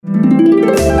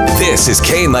This is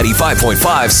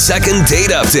K95.5 Second Date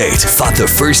Update. Thought the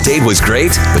first date was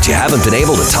great, but you haven't been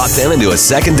able to talk them into a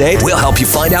second date? We'll help you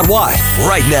find out why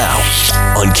right now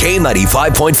on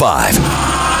K95.5.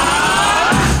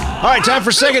 All right, time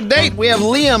for second date. We have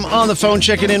Liam on the phone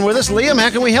checking in with us. Liam, how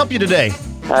can we help you today?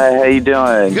 Hi, how you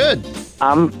doing? Good.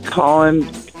 I'm calling.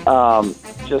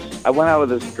 I went out with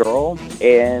this girl,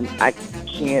 and I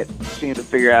can't seem to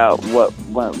figure out what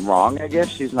went wrong. I guess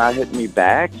she's not hitting me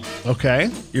back. Okay.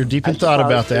 You're deep in thought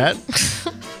about that.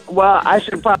 Well, I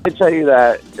should probably tell you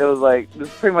that this is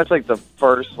pretty much like the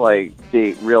first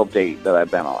real date that I've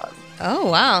been on.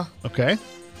 Oh, wow. Okay.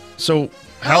 So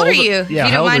How old are you? Yeah,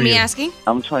 you don't mind me asking?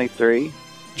 I'm 23.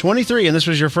 23, and this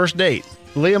was your first date.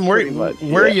 Liam,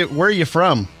 where are you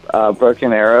from?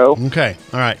 Broken Arrow. Okay.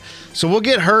 All right. So we'll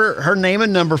get her name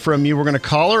and number from you. We're going to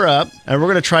call her up, and we're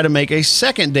going to try to make a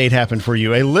second date happen for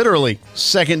you, a literally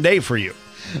second date for you.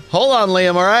 Hold on,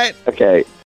 Liam, all right? Okay.